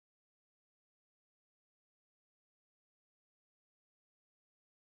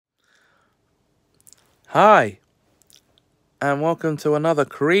Hi, and welcome to another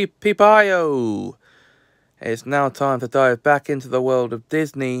Creepy Bio. It's now time to dive back into the world of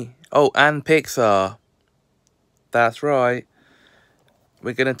Disney, and Pixar. That's right.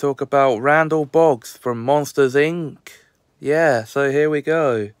 We're going to talk about Randall Boggs from Monsters, Inc. Yeah, so here we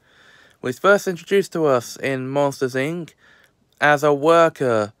go. Was first introduced to us in Monsters, Inc. as a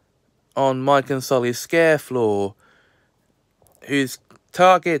worker on Mike and Sully's scare floor, whose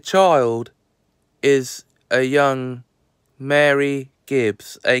target child is a young Mary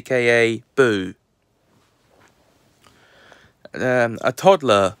Gibbs, aka Boo. A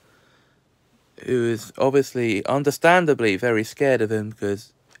toddler who is obviously, understandably, very scared of him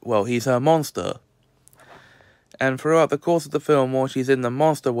because, well, he's her monster. And throughout the course of the film, while she's in the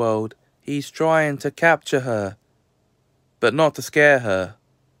monster world, he's trying to capture her, but not to scare her,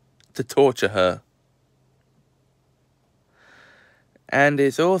 to torture her. And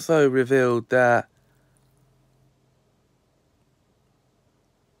it's also revealed that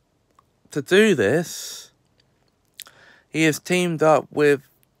to do this, he has teamed up with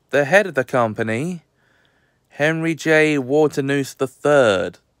the head of the company, Henry J. Waternoose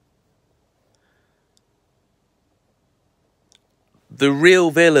III. The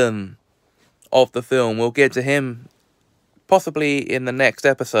real villain of the film. We'll get to him possibly in the next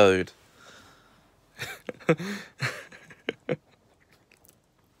episode.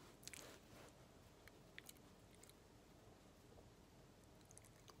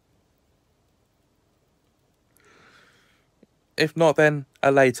 If not, then a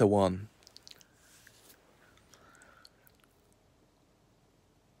later one.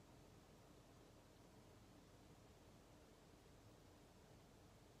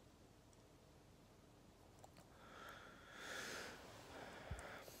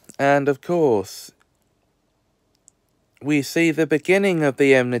 And of course, we see the beginning of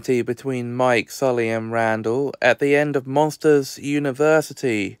the enmity between Mike, Sully and Randall at the end of Monsters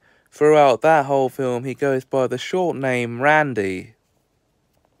University. Throughout that whole film, he goes by the short name Randy.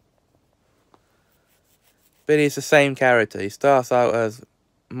 But he's the same character. He starts out as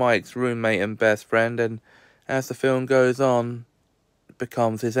Mike's roommate and best friend, and as the film goes on,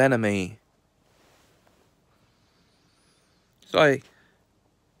 becomes his enemy. It's like,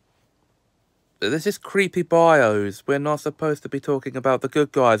 this is Creepy Bios. We're not supposed to be talking about the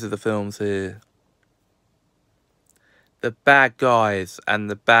good guys of the films here. The bad guys, and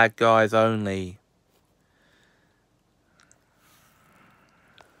the bad guys only.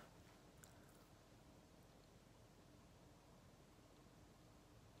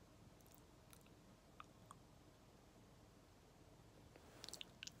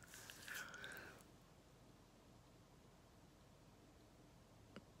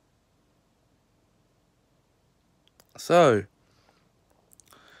 So,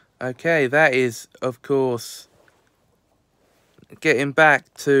 okay, that is, of course, getting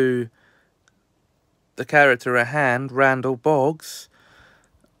back to the character at hand, Randall Boggs.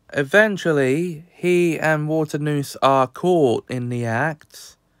 Eventually, he and Waternoose are caught in the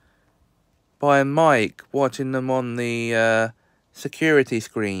act by Mike watching them on the security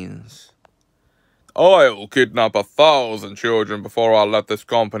screens. I'll kidnap 1,000 children before I let this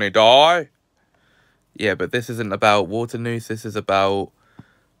company die. Yeah, but this isn't about Waternoose, this is about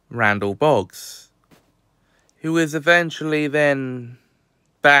Randall Boggs, who is eventually then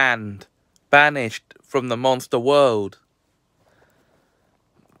banished from the monster world.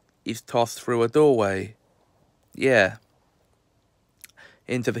 He's tossed through a doorway. Yeah.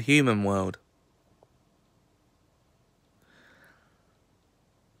 Into the human world.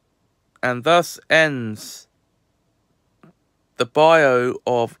 And thus ends the bio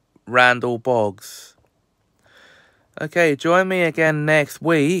of Randall Boggs. Okay, join me again next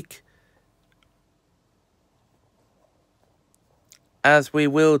week, as we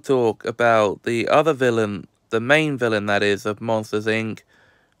will talk about the other villain, the main villain that is, of Monsters Inc.,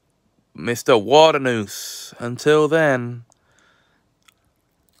 Mr. Waternoose. Until then,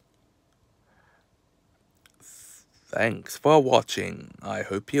 thanks for watching. I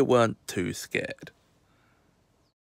hope you weren't too scared.